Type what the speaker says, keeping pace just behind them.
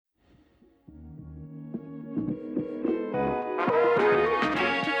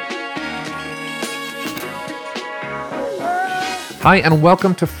Hi, and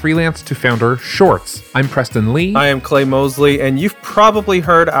welcome to Freelance to Founder Shorts. I'm Preston Lee. I am Clay Mosley, and you've probably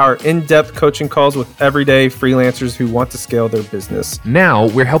heard our in-depth coaching calls with everyday freelancers who want to scale their business. Now,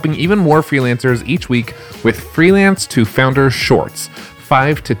 we're helping even more freelancers each week with Freelance to Founder Shorts,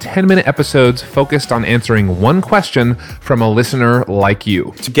 5 to 10 minute episodes focused on answering one question from a listener like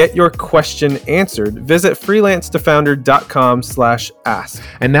you. To get your question answered, visit freelancetofounder.com/ask.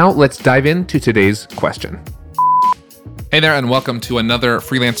 And now let's dive into today's question. Hey there, and welcome to another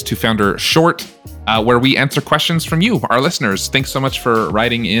Freelance to Founder short, where we answer questions from you, our listeners. Thanks so much for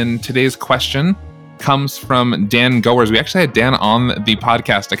writing in. Today's question comes from Dan Goers. We actually had Dan on the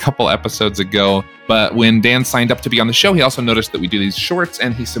podcast a couple episodes ago, but when Dan signed up to be on the show, he also noticed that we do these shorts,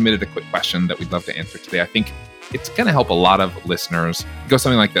 and he submitted a quick question that we'd love to answer today. I think it's going to help a lot of listeners. It goes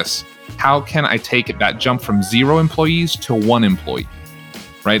something like this. How can I take that jump from 0 employees to 1 employee?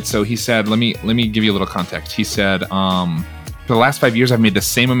 Right. So he said, let me give you a little context. He said, for the last 5 years, I've made the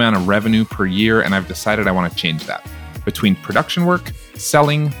same amount of revenue per year, and I've decided I want to change that. Between production work,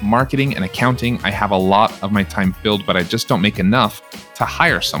 selling, marketing, and accounting, I have a lot of my time filled, but I just don't make enough to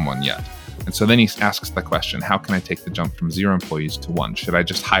hire someone yet. And so then he asks the question, how can I take the jump from 0 employees to 1? Should I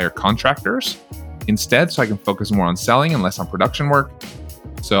just hire contractors instead so I can focus more on selling and less on production work?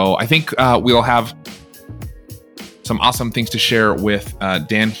 So I think we'll have some awesome things to share with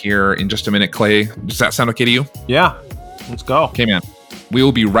Dan here in just a minute. Clay, does that sound okay to you? Yeah, let's go. Okay, man. We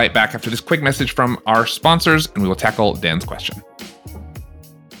will be right back after this quick message from our sponsors, and we will tackle Dan's question.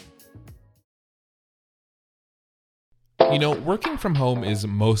 You know, working from home is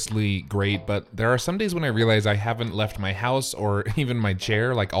mostly great, but there are some days when I realize I haven't left my house or even my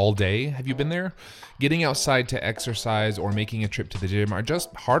chair like all day. Have you been there? Getting outside to exercise or making a trip to the gym are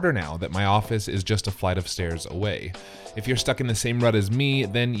just harder now that my office is just a flight of stairs away. If you're stuck in the same rut as me,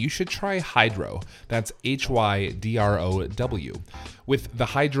 then you should try Hydrow. That's Hydrow. With the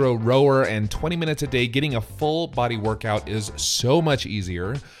Hydrow rower and 20 minutes a day, getting a full body workout is so much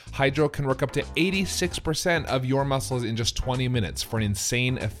easier. Hydrow can work up to 86% of your muscles in just 20 minutes for an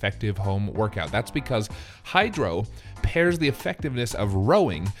insane effective home workout. That's because Hydrow pairs the effectiveness of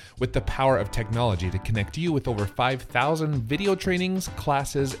rowing with the power of technology to connect you with over 5,000 video trainings,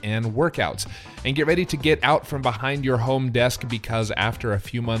 classes, and workouts. And get ready to get out from behind your home desk, because after a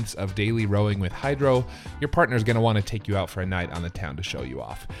few months of daily rowing with Hydrow, your partner's going to want to take you out for a night on the town to show you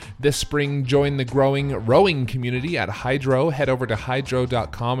off. This spring, join the growing rowing community at Hydrow. Head over to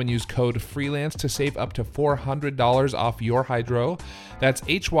hydrow.com and use code FREELANCE to save up to $400 off your Hydrow. That's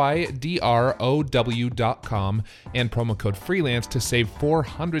hydrow.com and promo code FREELANCE to save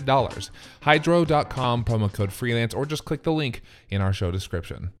 $400. Hydrow.com, promo code FREELANCE, or just click the link in our show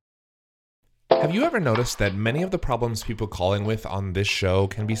description. Have you ever noticed that many of the problems people call in with on this show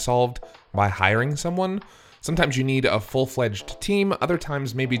can be solved by hiring someone? Sometimes you need a full-fledged team, other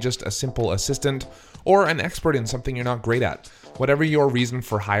times maybe just a simple assistant or an expert in something you're not great at. Whatever your reason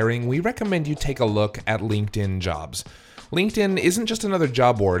for hiring, we recommend you take a look at LinkedIn Jobs. LinkedIn isn't just another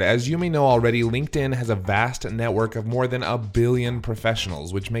job board. As you may know already, LinkedIn has a vast network of more than 1 billion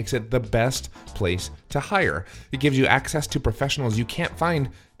professionals, which makes it the best place to hire. It gives you access to professionals you can't find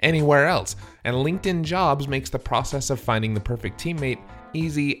anywhere else. And LinkedIn Jobs makes the process of finding the perfect teammate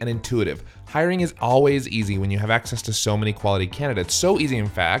easy and intuitive. Hiring is always easy when you have access to so many quality candidates. So easy, in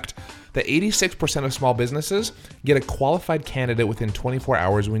fact, that 86% of small businesses get a qualified candidate within 24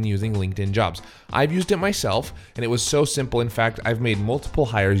 hours when using LinkedIn Jobs. I've used it myself, and it was so simple. In fact, I've made multiple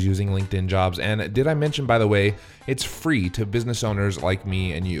hires using LinkedIn Jobs. And did I mention, by the way, it's free to business owners like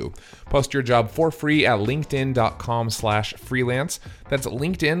me and you. Post your job for free at linkedin.com/freelance. That's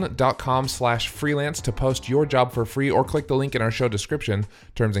linkedin.com/freelance to post your job for free, or click the link in our show description.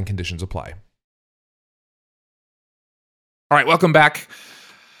 Terms and conditions apply. All right, welcome back.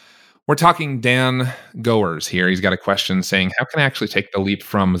 We're talking Dan Goers here. He's got a question saying, how can I actually take the leap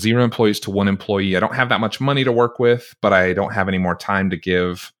from 0 employees to 1 employee? I don't have that much money to work with, but I don't have any more time to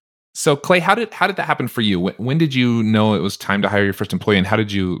give. So Clay, how did that happen for you? When did you know it was time to hire your first employee, and how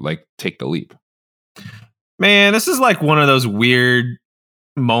did you take the leap? Man, this is like one of those weird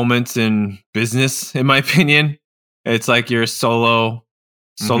moments in business, in my opinion. It's like you're a solo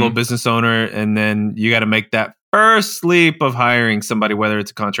business owner, and then you got to make that first leap of hiring somebody, whether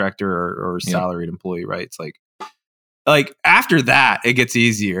it's a contractor or a salaried employee, right? It's like after that, it gets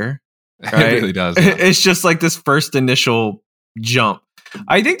easier. Right? It really does. Yeah. It's just like this first initial jump.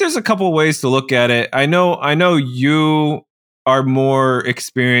 I think there's a couple of ways to look at it. I know you are more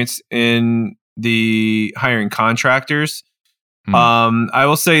experienced in the hiring contractors. I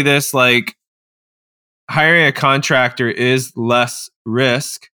will say this, like, hiring a contractor is less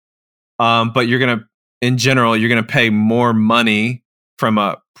risk, but you're going to in general, you're going to pay more money from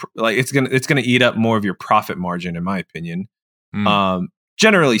it's going to eat up more of your profit margin, in my opinion.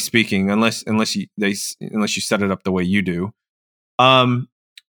 Generally speaking, unless you set it up the way you do.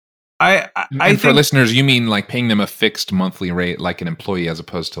 I think for listeners, you mean like paying them a fixed monthly rate like an employee as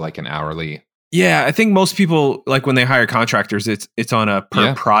opposed to like an hourly? Yeah, I think most people, like when they hire contractors, it's on a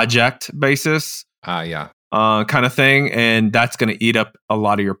per project basis. Kind of thing, and that's going to eat up a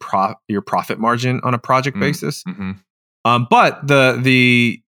lot of your profit margin on a project basis. But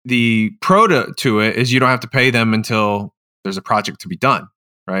the pro to it is you don't have to pay them until there's a project to be done,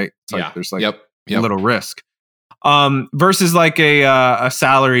 right? It's like there's like a little risk. Versus like a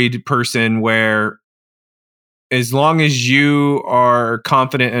salaried person where as long as you are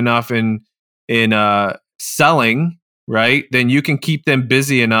confident enough in selling, right, then you can keep them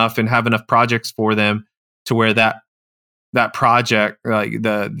busy enough and have enough projects for them to where that project, like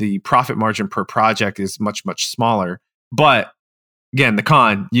the profit margin per project is much, much smaller. But again, the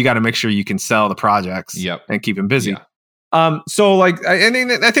con, you got to make sure you can sell the projects and keep them busy. So like, I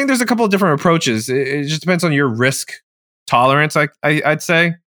think there's a couple of different approaches. It just depends on your risk tolerance. I'd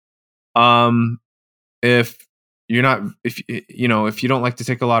say, if you don't like to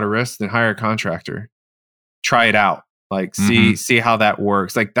take a lot of risks, then hire a contractor, try it out, like see how that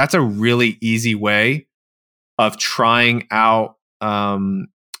works. Like that's a really easy way of trying out,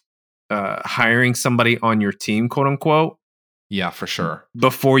 hiring somebody on your team, quote unquote. Yeah, for sure.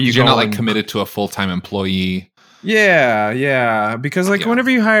 Before you're not like committed to a full-time employee. Yeah. Because like whenever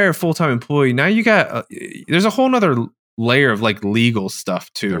you hire a full-time employee, now you got there's a whole nother layer of like legal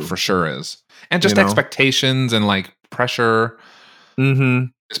stuff too. There for sure is, and just expectations and like pressure.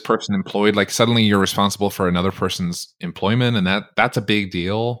 This person employed, like suddenly you're responsible for another person's employment, and that's a big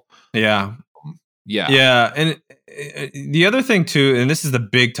deal. Yeah. And the other thing too, and this is the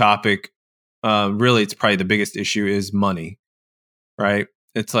big topic. Really, it's probably the biggest issue is money. Right?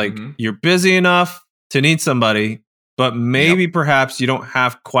 It's like you're busy enough to need somebody, but maybe perhaps you don't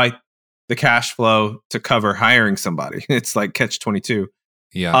have quite the cash flow to cover hiring somebody. It's like catch-22.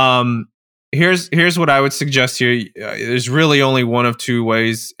 Yeah. Here's what I would suggest here. There's really only one of two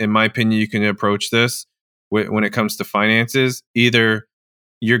ways, in my opinion, you can approach this when it comes to finances. Either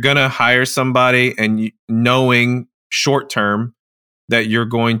you're going to hire somebody and knowing short term that you're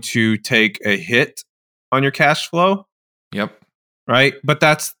going to take a hit on your cash flow. Yep. Right. But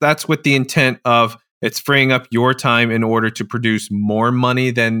that's with the intent of it's freeing up your time in order to produce more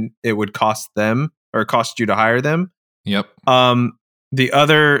money than it would cost them or cost you to hire them. Yep. The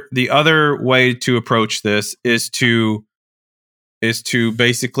other way to approach this is to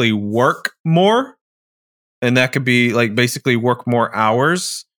basically work more. And that could be like basically work more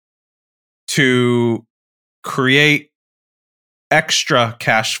hours to create extra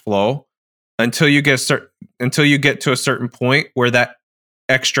cash flow until you get to a certain point where that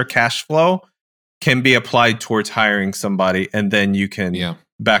extra cash flow can be applied towards hiring somebody, and then you can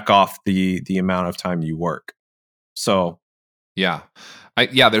back off the amount of time you work. So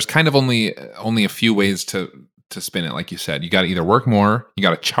there's kind of only a few ways to spin it. Like you said, you got to either work more, you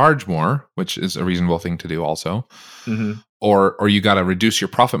got to charge more, which is a reasonable thing to do also, or you got to reduce your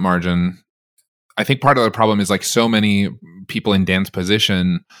profit margin. I think part of the problem is like so many people in Dan's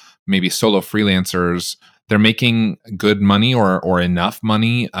position, maybe solo freelancers, they're making good money or enough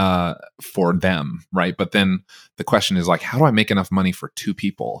money for them, right? But then the question is like, how do I make enough money for two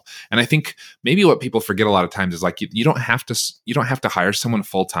people? And I think maybe what people forget a lot of times is like you don't have to hire someone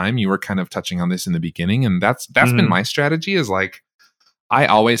full time. You were kind of touching on this in the beginning, and that's been my strategy. Is like I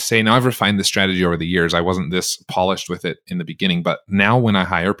always say, now I've refined the strategy over the years. I wasn't this polished with it in the beginning, but now when I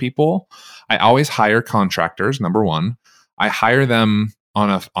hire people, I always hire contractors. Number one, I hire them on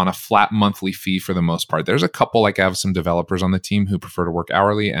a flat monthly fee for the most part. There's a couple, like I have some developers on the team who prefer to work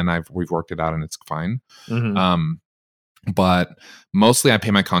hourly, and we've worked it out and it's fine. But mostly I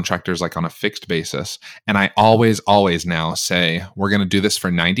pay my contractors like on a fixed basis. And I always now say, we're going to do this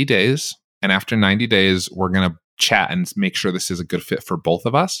for 90 days. And after 90 days, we're going to chat and make sure this is a good fit for both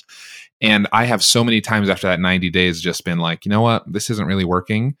of us. And I have so many times after that 90 days just been like, you know what, this isn't really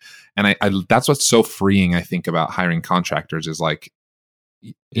working. And I that's what's so freeing, I think, about hiring contractors is like,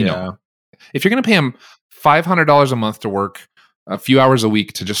 you know, if you're going to pay them $500 a month to work a few hours a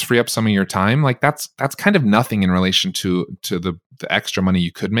week to just free up some of your time, like that's kind of nothing in relation to the extra money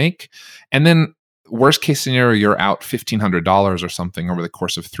you could make. And then worst case scenario, you're out $1,500 or something over the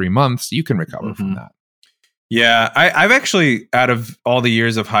course of 3 months. You can recover from that. Yeah, I've actually, out of all the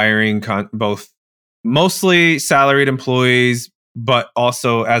years of hiring both mostly salaried employees, but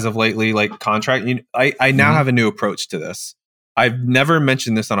also as of lately, like contract, I now have a new approach to this. I've never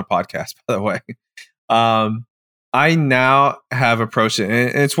mentioned this on a podcast, by the way. I now have approached it,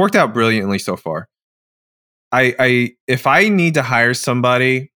 and it's worked out brilliantly so far. If I need to hire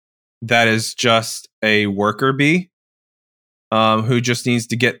somebody that is just a worker bee, who just needs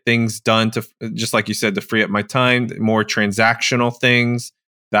to get things done to, just like you said, to free up my time, more transactional things,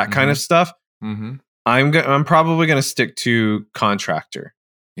 that kind of stuff. Mm-hmm. I'm probably going to stick to contractor.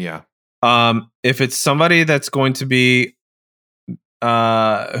 Yeah. If it's somebody that's going to be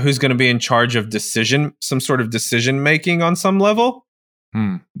who's going to be in charge of some sort of decision making on some level,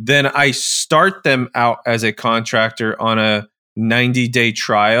 then I start them out as a contractor on a 90-day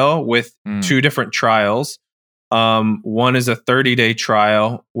trial with 2 different trials. One is a 30-day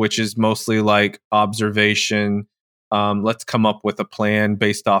trial, which is mostly like observation. Let's come up with a plan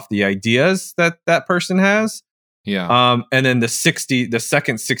based off the ideas that person has. Yeah. And then the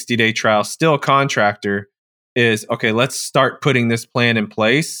second 60-day trial, still contractor, is okay. Let's start putting this plan in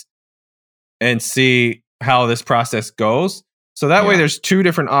place and see how this process goes. So that way, there's 2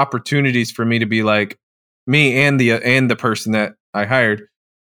 different opportunities for me to be like, me and the person that I hired,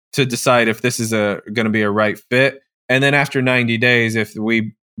 to decide if this is going to be a right fit. And then after 90 days, if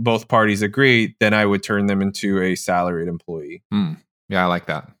both parties agree, then I would turn them into a salaried employee. Yeah, I like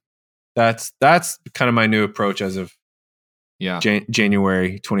that. That's kind of my new approach as of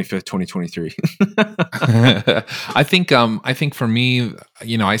January 25th, 2023. I think for me,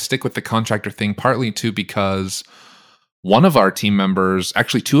 I stick with the contractor thing partly too because one of our team members,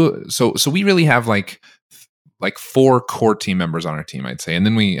 actually 2, so we really have like 4 core team members on our team, I'd say, and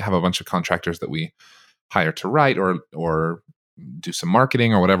then we have a bunch of contractors that we hire to write or do some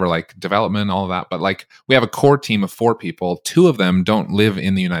marketing or whatever, like development, all of that. But like we have a core team of 4 people. 2 of them don't live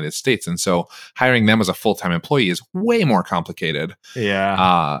in the United States. And so hiring them as a full-time employee is way more complicated.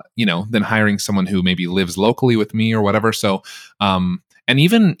 Yeah. Than hiring someone who maybe lives locally with me or whatever. So, and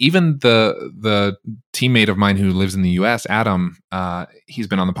even the teammate of mine who lives in the US, Adam, he's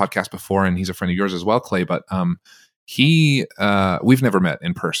been on the podcast before and he's a friend of yours as well, Clay, but, we've never met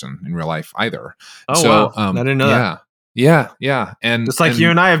in person in real life either. Oh, wow. I didn't know that. Yeah. And just like you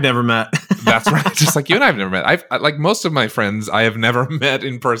and I have never met. That's right. Just like you and I have never met. I like most of my friends, I have never met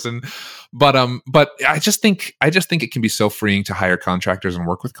in person. But I just think it can be so freeing to hire contractors and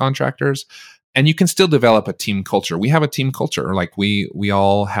work with contractors. And you can still develop a team culture. We have a team culture. Like we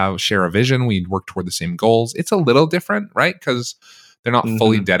all share a vision. We work toward the same goals. It's a little different, right? Because they're not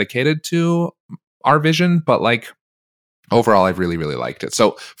fully dedicated to our vision. But like overall, I've really, really liked it.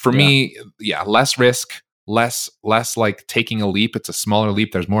 So for me, less risk. Less like taking a leap. It's a smaller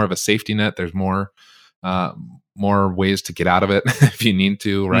leap. There's more of a safety net. There's more ways to get out of it if you need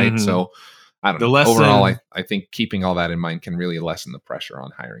to, right? So I don't know. Overall, I think keeping all that in mind can really lessen the pressure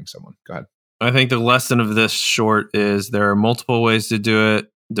on hiring someone. Go ahead. I think the lesson of this short is there are multiple ways to do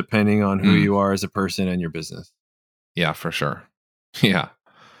it depending on who you are as a person and your business. Yeah, for sure. Yeah.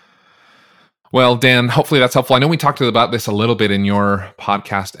 Well, Dan, hopefully that's helpful. I know we talked about this a little bit in your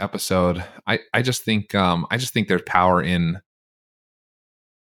podcast episode. I just think there's power in,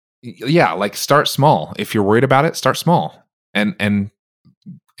 like start small. If you're worried about it, start small. And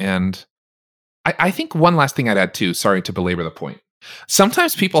I think one last thing I'd add too, sorry to belabor the point.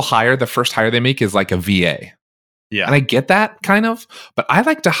 Sometimes people the first hire they make is like a VA. Yeah. And I get that kind of, but I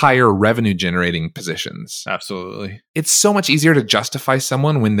like to hire revenue generating positions. Absolutely. It's so much easier to justify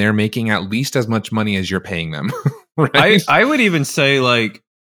someone when they're making at least as much money as you're paying them. Right? I would even say like,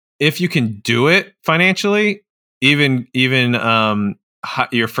 if you can do it financially, even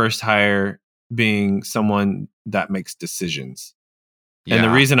your first hire being someone that makes decisions. Yeah, and the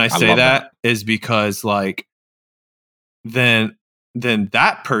reason I say that is because like, then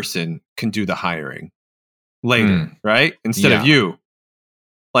that person can do the hiring later, right? Instead of you,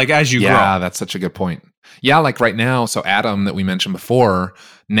 like as you grow. Yeah, that's such a good point. Yeah, like right now, so Adam that we mentioned before,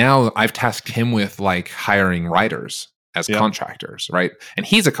 now I've tasked him with like hiring writers as contractors, right? And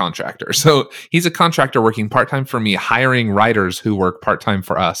he's a contractor. So he's a contractor working part-time for me, hiring writers who work part-time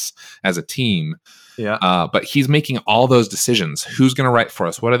for us as a team. Yeah. But he's making all those decisions. Who's going to write for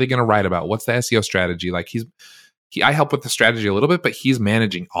us? What are they going to write about? What's the SEO strategy? Like I help with the strategy a little bit, but he's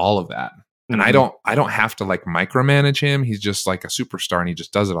managing all of that. And I don't have to like micromanage him. He's just like a superstar and he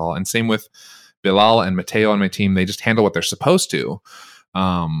just does it all. And same with Bilal and Mateo on my team. They just handle what they're supposed to.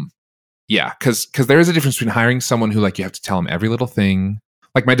 Because there is a difference between hiring someone who like you have to tell them every little thing.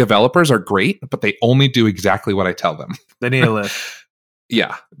 Like my developers are great, but they only do exactly what I tell them. They need a list.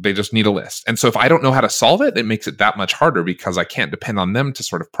 Yeah, they just need a list. And so if I don't know how to solve it, it makes it that much harder because I can't depend on them to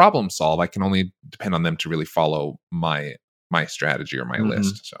sort of problem solve. I can only depend on them to really follow my strategy or my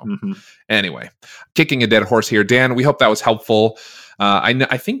list. So anyway, kicking a dead horse here. Dan, we hope that was helpful.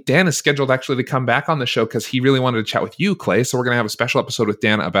 I think Dan is scheduled actually to come back on the show because he really wanted to chat with you, Clay. So we're going to have a special episode with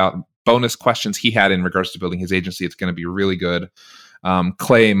Dan about bonus questions he had in regards to building his agency. It's going to be really good.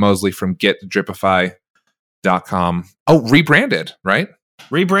 Clay Mosley from GetDripify.com. Oh, rebranded, right?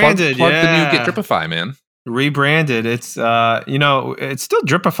 Rebranded, plug yeah. the new Get Dripify, man. Rebranded. It's it's still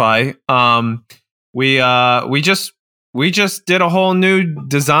Dripify. We just did a whole new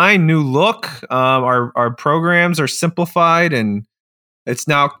design, new look. Our programs are simplified, and it's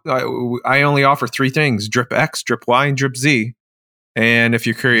now I only offer 3 things: Drip X, Drip Y, and Drip Z. And if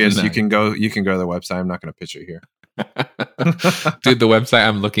you're curious, you can go to the website. I'm not going to pitch it here. Dude, the website,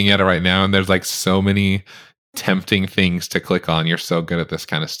 I'm looking at it right now, and there's like so many tempting things to click on. You're so good at this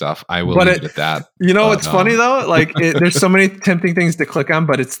kind of stuff. I will leave it at that. You know what's funny though? Like there's so many tempting things to click on,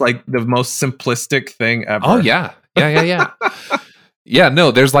 but it's like the most simplistic thing ever. Oh yeah. Yeah,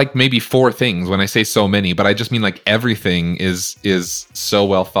 no, there's like maybe 4 things when I say so many, but I just mean like everything is so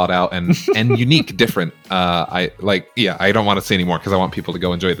well thought out and unique, different. I don't want to say anymore because I want people to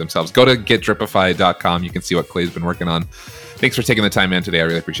go enjoy it themselves. Go to getdripify.com. You can see what Clay's been working on. Thanks for taking the time, man, today. I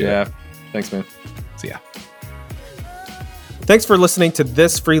really appreciate it. Yeah. Thanks, man. See ya. Thanks for listening to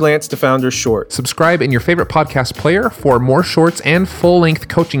this Freelance to Founders short. Subscribe in your favorite podcast player for more shorts and full-length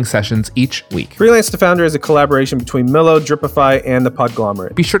coaching sessions each week. Freelance to Founder is a collaboration between Millo, Dripify, and the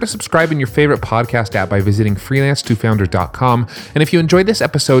Podglomerate. Be sure to subscribe in your favorite podcast app by visiting freelance2founder.com. And if you enjoyed this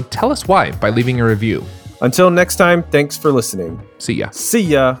episode, tell us why by leaving a review. Until next time, thanks for listening. See ya. See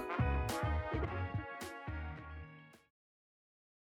ya.